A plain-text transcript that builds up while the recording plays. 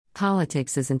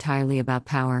Politics is entirely about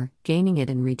power, gaining it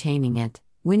and retaining it,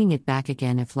 winning it back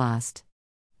again if lost.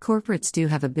 Corporates do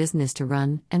have a business to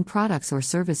run, and products or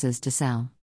services to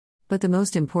sell. But the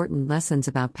most important lessons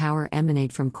about power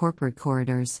emanate from corporate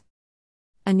corridors.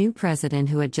 A new president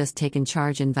who had just taken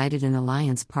charge invited an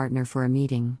alliance partner for a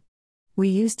meeting. We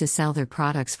used to sell their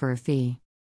products for a fee.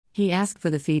 He asked for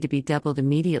the fee to be doubled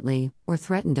immediately, or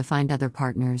threatened to find other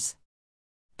partners.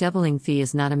 Doubling fee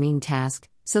is not a mean task,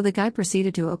 so the guy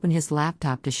proceeded to open his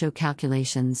laptop to show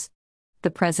calculations.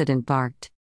 The president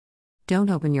barked.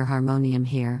 "Don't open your harmonium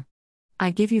here.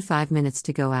 I give you 5 minutes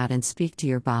to go out and speak to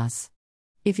your boss.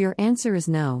 If your answer is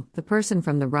no, the person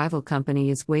from the rival company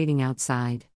is waiting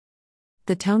outside."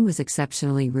 The tone was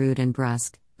exceptionally rude and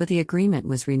brusque, but the agreement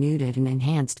was renewed at an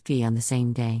enhanced fee on the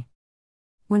same day.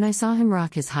 When I saw him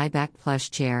rock his high-backed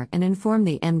plush chair and inform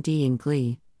the MD in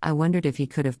glee, I wondered if he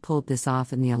could have pulled this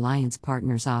off in the alliance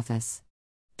partner's office.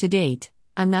 To date,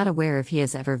 I'm not aware if he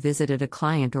has ever visited a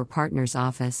client or partner's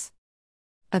office.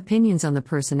 Opinions on the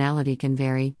personality can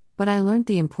vary, but I learned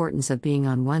the importance of being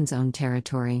on one's own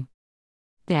territory.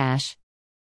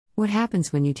 What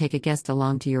happens when you take a guest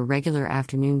along to your regular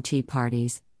afternoon tea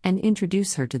parties and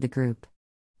introduce her to the group?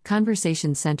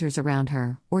 Conversation centers around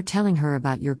her, or telling her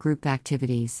about your group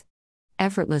activities.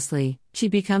 Effortlessly, she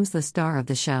becomes the star of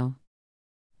the show.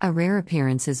 A rare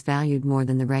appearance is valued more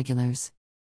than the regulars.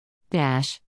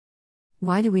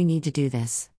 Why do we need to do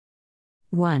this?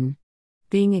 1.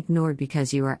 Being ignored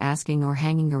because you are asking or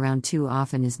hanging around too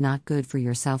often is not good for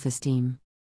your self-esteem.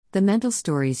 The mental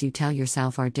stories you tell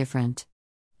yourself are different.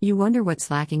 You wonder what's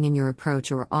lacking in your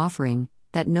approach or offering,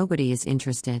 that nobody is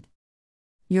interested.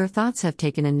 Your thoughts have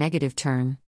taken a negative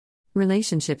turn.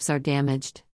 Relationships are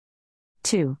damaged.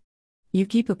 2. You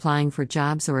keep applying for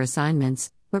jobs or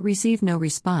assignments, but receive no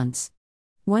response.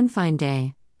 One fine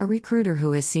day, a recruiter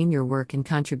who has seen your work and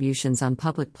contributions on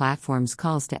public platforms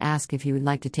calls to ask if you would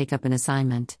like to take up an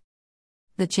assignment.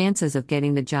 The chances of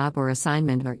getting the job or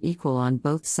assignment are equal on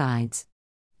both sides.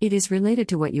 It is related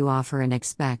to what you offer and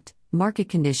expect, market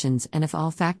conditions, and if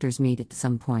all factors meet at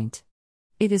some point.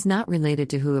 It is not related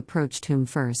to who approached whom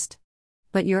first.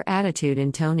 But your attitude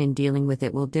and tone in dealing with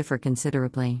it will differ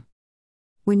considerably.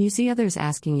 When you see others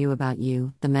asking you about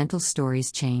you, the mental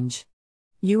stories change.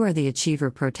 You are the achiever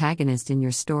protagonist in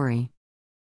your story.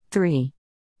 3.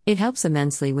 It helps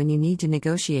immensely when you need to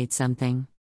negotiate something.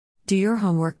 Do your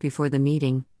homework before the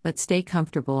meeting, but stay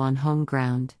comfortable on home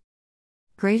ground.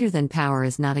 Greater than power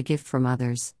is not a gift from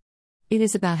others. It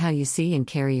is about how you see and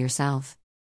carry yourself.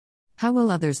 How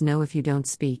will others know if you don't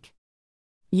speak?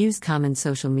 Use common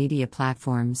social media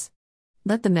platforms.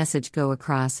 Let the message go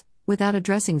across, without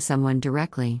addressing someone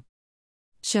directly.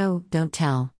 Show, don't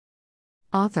tell.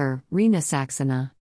 Author, Rena Saxena.